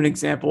you think of an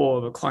example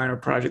of a client or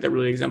project that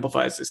really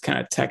exemplifies this kind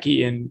of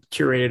techie and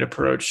curated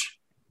approach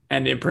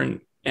and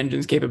Imprint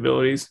Engine's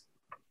capabilities?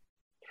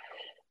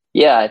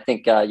 Yeah, I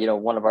think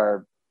one of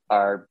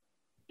our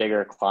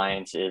bigger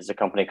clients is a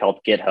company called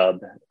GitHub.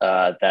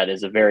 That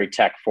is a very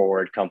tech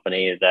forward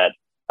company that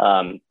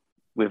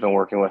we've been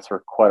working with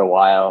for quite a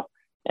while.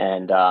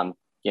 And,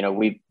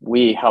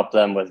 we help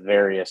them with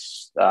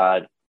various,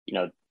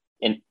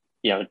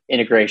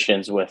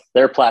 integrations with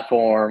their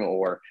platform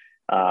or,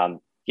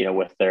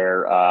 with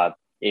their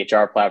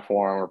HR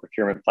platform or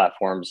procurement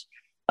platforms.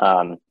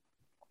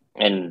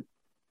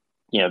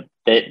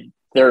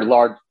 They're a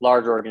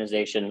large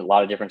organization, a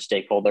lot of different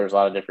stakeholders, a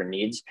lot of different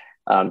needs.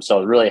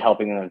 So really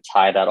helping them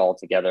tie that all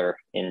together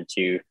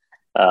into,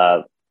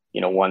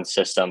 one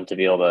system to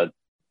be able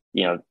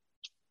to,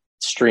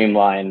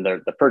 streamline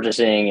the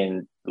purchasing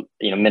and,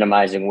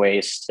 minimizing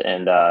waste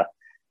and,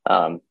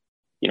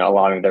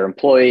 allowing their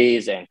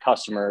employees and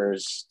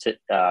customers to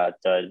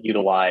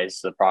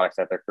utilize the products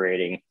that they're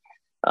creating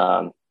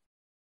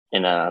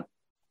in an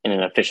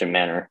efficient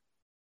manner.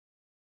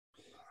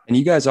 And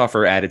you guys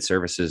offer added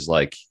services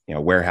like,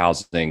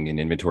 warehousing and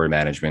inventory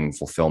management, and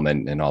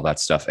fulfillment, and all that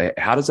stuff.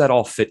 How does that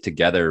all fit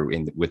together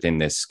within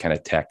this kind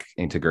of tech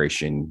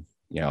integration,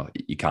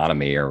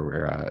 economy,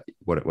 or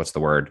what's the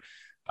word?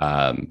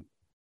 I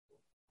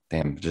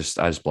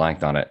just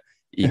blanked on it.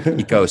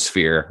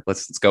 Ecosphere.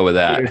 Let's go with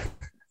that.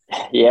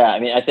 Yeah, I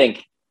mean, I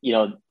think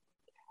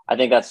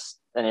that's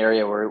an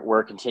area where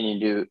we're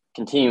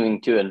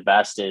continuing to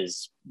invest,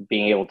 is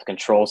being able to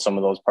control some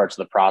of those parts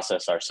of the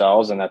process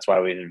ourselves. And that's why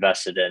we've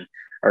invested in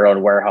our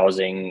own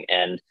warehousing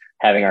and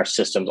having our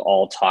systems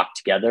all talk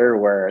together,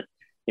 where,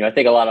 I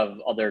think a lot of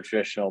other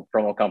traditional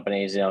promo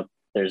companies,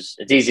 it's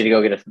easy to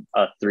go get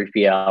a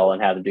 3PL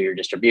and have them do your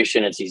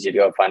distribution. It's easy to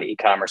go find an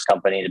e-commerce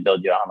company to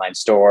build you an online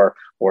store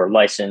or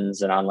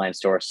license an online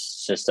store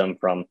system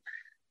from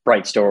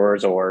Bright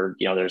Stores, or,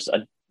 there's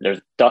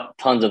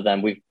tons of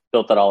them. We've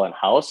built that all in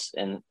house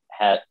and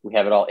we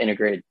have it all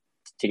integrated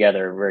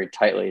together very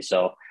tightly.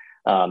 So,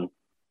 when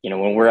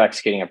we're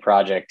executing a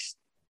project,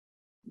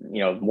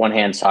 one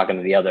hand's talking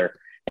to the other,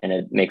 and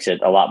it makes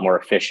it a lot more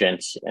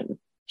efficient and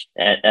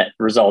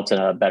results in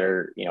a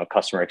better,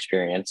 customer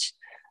experience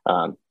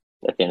at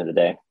the end of the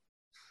day.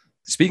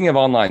 Speaking of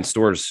online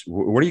stores,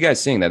 what are you guys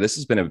seeing that this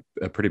has been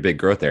a pretty big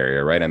growth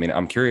area, right? I mean,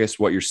 I'm curious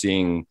what you're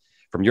seeing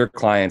from your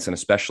clients, and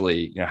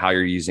especially, how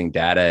you're using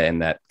data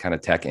and that kind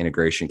of tech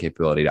integration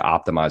capability to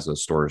optimize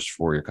those stores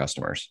for your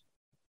customers.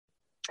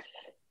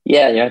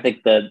 Yeah. I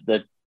think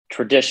the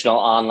traditional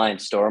online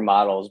store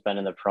model has been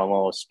in the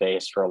promo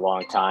space for a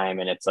long time.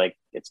 And it's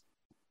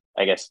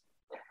I guess,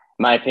 in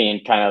my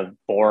opinion, kind of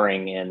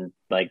boring. And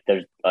like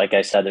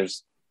I said,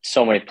 there's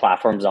so many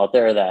platforms out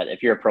there that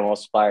if you're a promo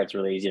supplier, it's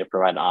really easy to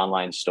provide an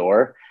online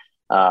store.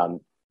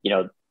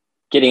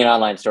 Getting an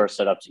online store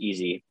set up is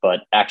easy,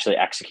 but actually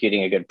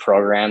executing a good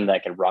program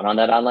that can run on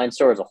that online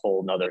store is a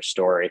whole nother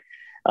story.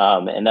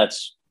 And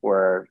that's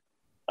where,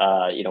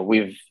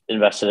 we've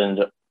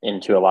invested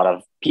into a lot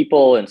of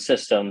people and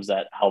systems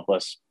that help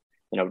us,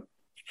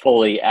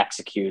 fully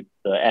execute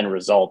the end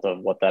result of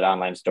what that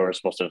online store is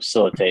supposed to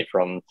facilitate,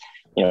 from,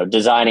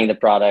 designing the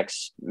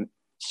products,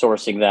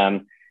 sourcing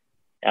them,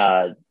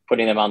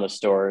 putting them on the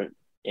store,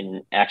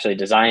 and actually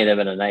designing them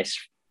in a nice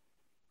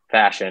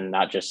fashion,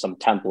 not just some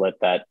template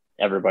that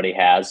everybody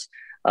has,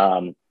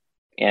 and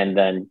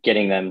then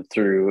getting them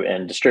through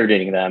and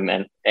distributing them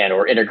and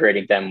or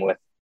integrating them with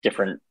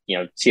different,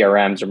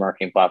 CRMs or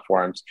marketing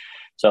platforms.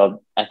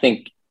 So I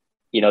think,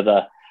 you're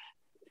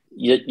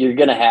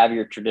going to have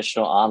your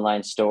traditional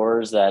online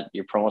stores that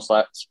your promo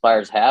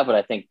suppliers have, but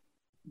I think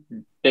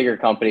bigger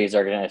companies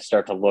are going to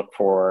start to look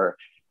for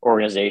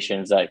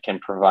organizations that can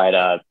provide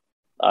a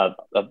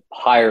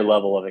higher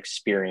level of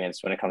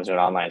experience when it comes to an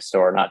online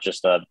store, not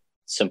just a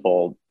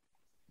simple,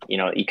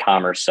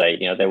 e-commerce site.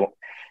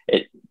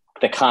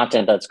 The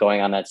content that's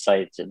going on that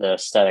site, the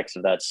aesthetics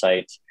of that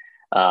site,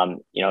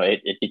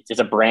 it's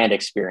a brand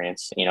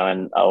experience,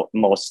 and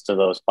most of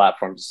those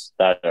platforms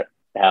that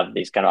have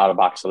these kind of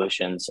out-of-box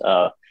solutions,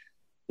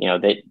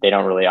 they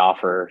don't really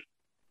offer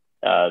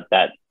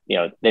that.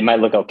 They might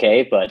look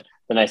okay, but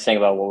the nice thing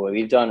about what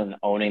we've done and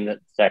owning the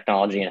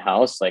technology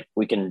in-house, like,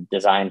 we can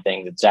design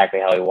things exactly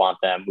how we want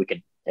them. We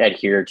can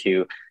adhere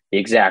to the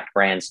exact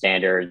brand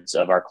standards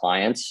of our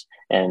clients,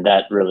 and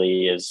that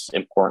really is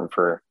important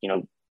for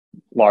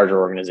larger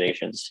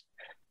organizations.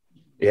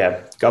 Yeah,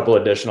 a couple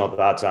additional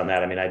thoughts on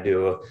that. I mean, I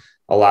do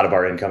a lot of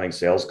our incoming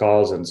sales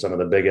calls, and some of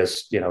the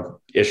biggest,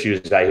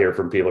 issues I hear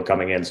from people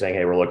coming in saying,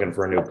 "Hey, we're looking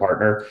for a new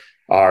partner,"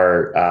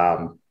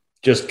 are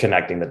just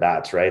connecting the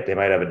dots, right? They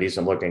might have a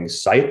decent looking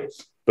site,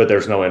 but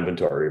there's no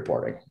inventory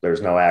reporting.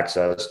 There's no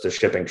access to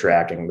shipping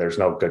tracking. There's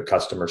no good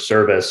customer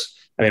service.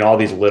 I mean, all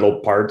these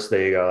little parts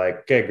that you go like,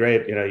 okay,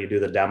 great. You do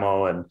the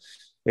demo and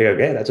you go,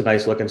 okay, that's a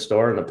nice looking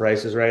store and the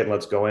price is right.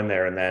 Let's go in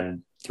there. And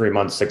then 3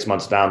 months, 6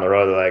 months down the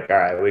road, they're like, all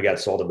right, we got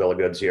sold a bill of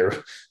goods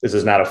here. This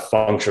is not a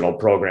functional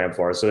program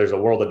for us. So there's a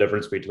world of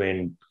difference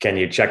between, can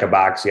you check a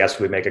box? Yes,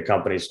 we make a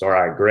company store.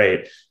 All right,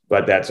 great.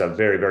 But that's a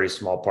very, very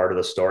small part of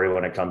the story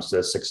when it comes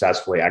to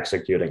successfully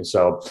executing.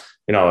 So,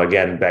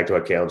 again, back to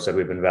what Caleb said,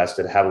 we've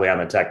invested heavily on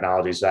the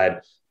technology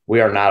side.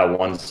 We are not a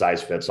one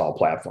size fits all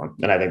platform.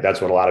 And I think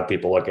that's what a lot of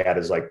people look at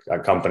is like a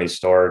company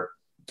store.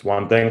 It's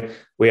one thing.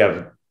 We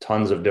have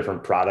tons of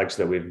different products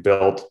that we've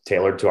built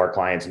tailored to our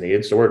clients'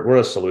 needs. So we're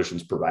a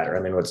solutions provider.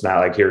 I mean, it's not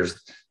like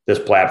here's this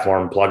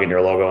platform, plug in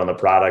your logo and the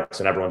products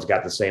and everyone's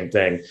got the same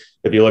thing.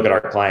 If you look at our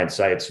client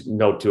sites,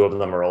 no two of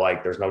them are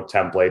alike. There's no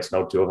templates.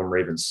 No two of them are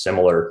even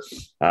similar.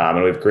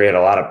 And we've created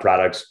a lot of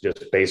products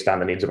just based on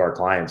the needs of our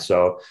clients.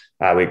 So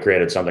we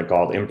created something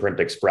called Imprint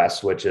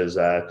Express, which is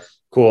a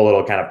cool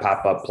little kind of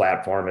pop-up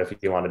platform if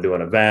you want to do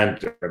an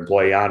event or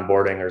employee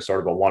onboarding or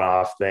sort of a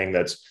one-off thing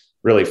that's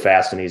really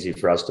fast and easy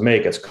for us to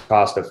make. It's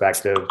cost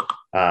effective.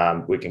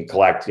 We can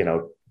collect,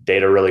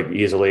 data really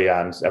easily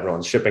on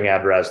everyone's shipping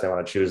address. They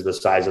want to choose the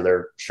size of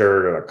their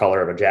shirt or a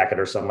color of a jacket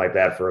or something like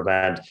that for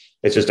event.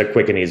 It's just a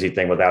quick and easy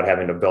thing without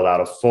having to build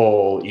out a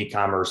full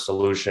e-commerce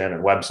solution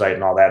and website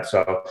and all that.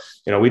 So,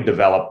 we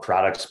develop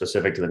products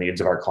specific to the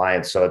needs of our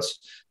clients. So it's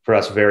for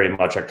us very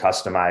much a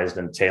customized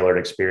and tailored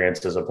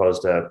experience as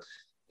opposed to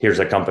here's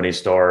a company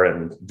store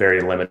and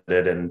very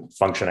limited in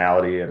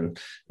functionality and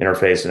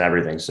interface and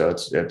everything. So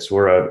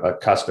we're a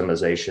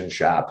customization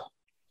shop.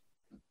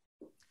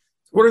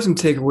 What are some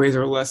takeaways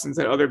or lessons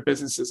that other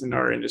businesses in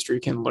our industry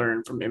can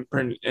learn from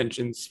Imprint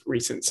Engine's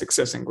recent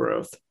success and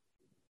growth?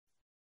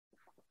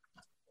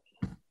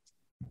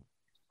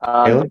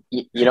 I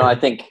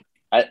think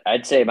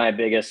I'd say my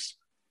biggest,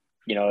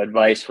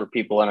 advice for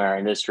people in our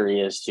industry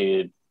is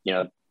to,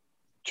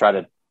 try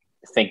to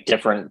think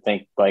different,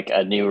 think like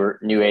a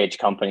new age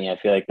company. I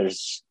feel like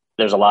there's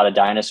a lot of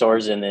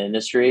dinosaurs in the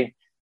industry,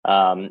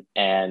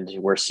 and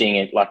we're seeing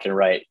it left and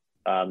right.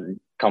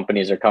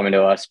 companies are coming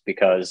to us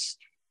because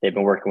they've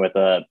been working with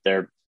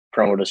their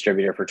promo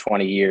distributor for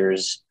 20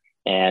 years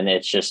and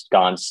it's just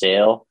gone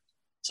stale.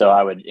 So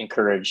I would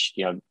encourage,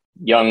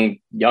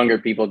 younger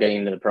people getting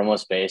into the promo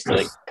space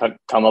to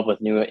come up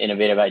with new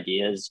innovative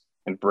ideas,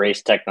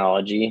 embrace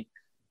technology,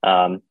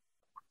 and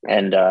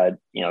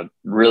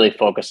really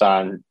focus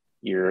on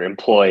your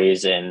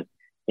employees and,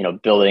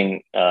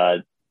 building,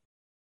 a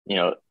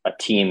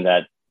team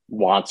that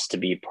wants to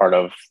be part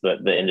of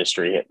the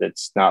industry.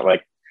 It's not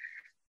like,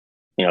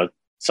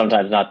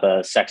 sometimes not the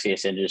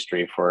sexiest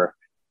industry for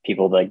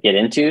people to get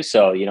into.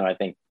 So, I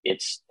think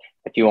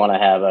if you want to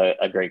have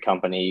a great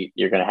company,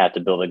 you're going to have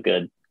to build a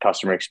good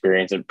customer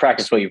experience and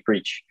practice what you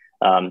preach.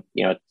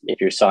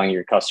 If you're selling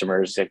your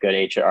customers a good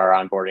HR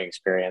onboarding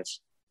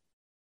experience,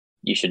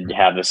 you should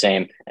have the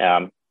same.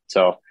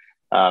 So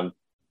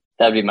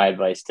that'd be my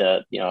advice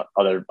to,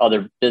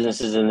 other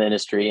businesses in the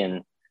industry.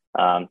 And,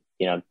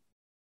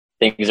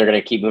 things are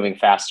going to keep moving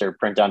faster,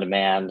 print on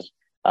demand.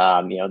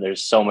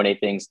 There's so many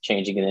things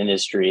changing in the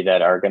industry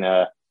that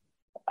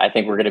I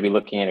think we're going to be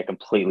looking at a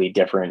completely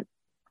different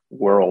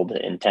world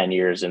in 10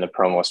 years in the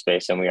promo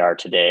space than we are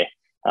today.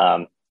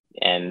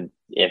 And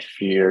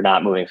if you're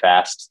not moving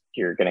fast,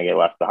 you're going to get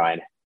left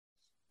behind.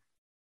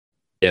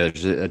 Yeah,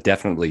 there's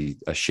definitely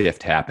a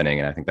shift happening.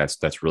 And I think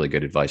that's really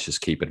good advice.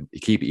 Just keep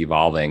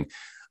evolving.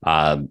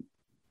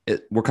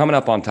 We're coming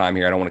up on time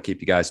here. I don't want to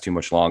keep you guys too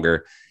much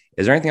longer.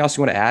 Is there anything else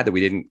you want to add that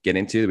we didn't get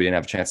into, that we didn't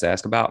have a chance to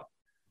ask about?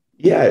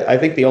 Yeah, I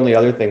think the only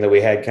other thing that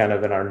we had kind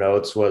of in our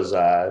notes was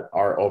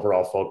our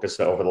overall focus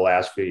over the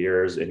last few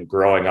years in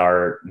growing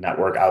our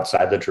network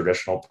outside the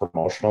traditional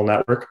promotional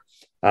network.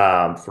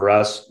 For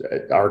us,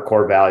 our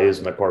core values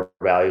and the core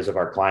values of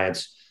our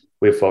clients,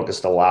 we've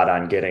focused a lot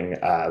on getting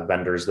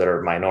vendors that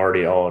are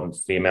minority owned,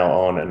 female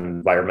owned,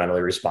 and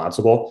environmentally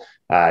responsible.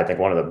 I think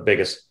one of the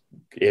biggest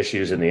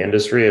issues in the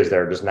industry is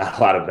there are just not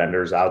a lot of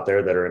vendors out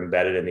there that are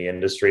embedded in the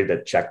industry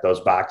that check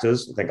those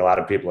boxes. I think a lot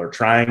of people are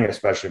trying,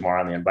 especially more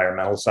on the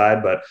environmental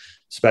side, but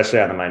especially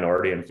on the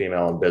minority and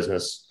female and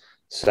business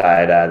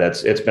side,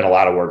 it's been a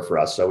lot of work for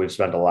us. So we've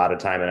spent a lot of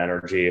time and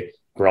energy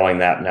growing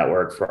that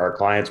network for our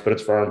clients, but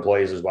it's for our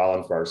employees as well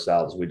and for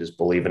ourselves. We just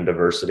believe in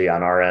diversity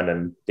on our end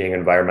and being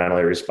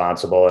environmentally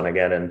responsible. And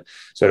again, in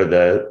sort of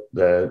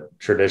the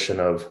tradition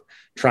of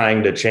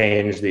trying to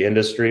change the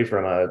industry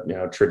from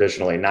a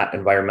traditionally not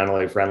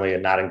environmentally friendly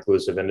and not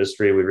inclusive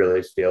industry, we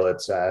really feel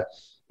it's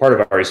part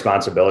of our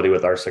responsibility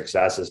with our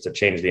success is to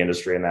change the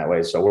industry in that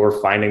way. So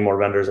we're finding more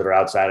vendors that are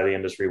outside of the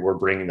industry. We're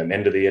bringing them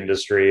into the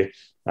industry.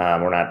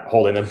 We're not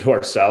holding them to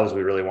ourselves.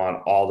 We really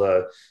want all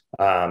the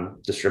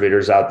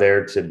distributors out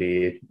there to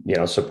be,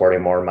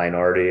 supporting more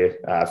minority,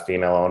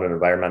 female-owned and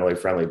environmentally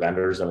friendly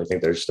vendors. And we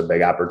think there's just a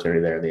big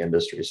opportunity there in the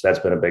industry. So that's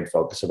been a big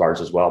focus of ours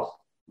as well.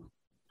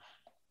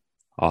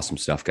 Awesome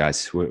stuff,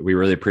 guys. We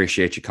really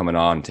appreciate you coming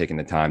on and taking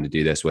the time to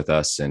do this with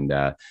us. And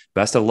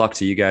best of luck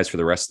to you guys for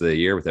the rest of the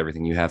year with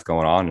everything you have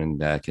going on,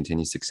 and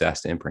continued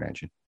success to Imprint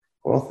Engine.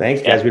 Well,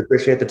 thanks, guys. We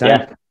appreciate the time.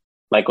 Yeah,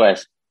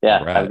 likewise.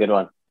 Yeah, right. Have a good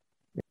one.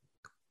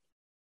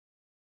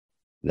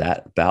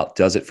 That about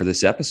does it for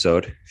this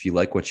episode. If you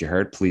like what you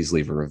heard, please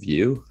leave a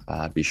review.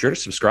 Be sure to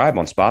subscribe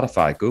on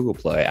Spotify, Google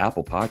Play,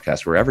 Apple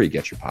Podcasts, wherever you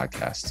get your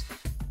podcasts.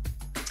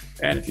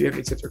 And if you have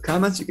any tips or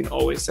comments, you can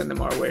always send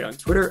them our way on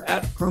Twitter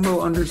at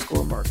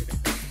 @promo_marketing.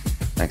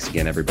 Thanks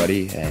again,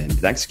 everybody. And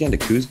thanks again to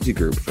Kuzy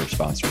Group for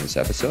sponsoring this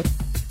episode.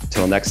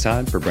 Until next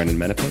time, for Brendan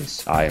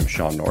Menepes, I am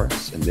Sean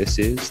Norris, and this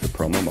is the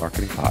Promo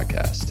Marketing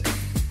Podcast.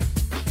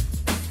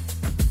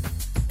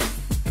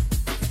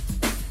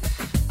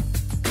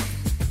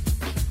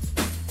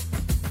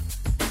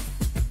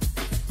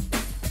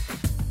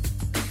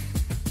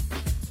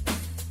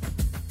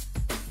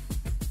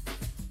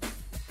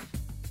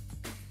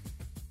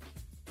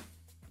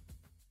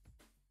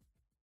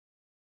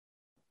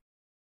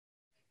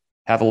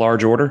 Have a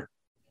large order?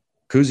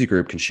 Kuzy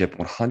Group can ship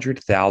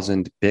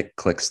 100,000 Bic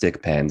Click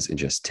Stick pens in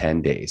just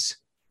 10 days.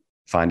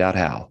 Find out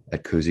how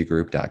at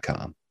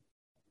kuzygroup.com.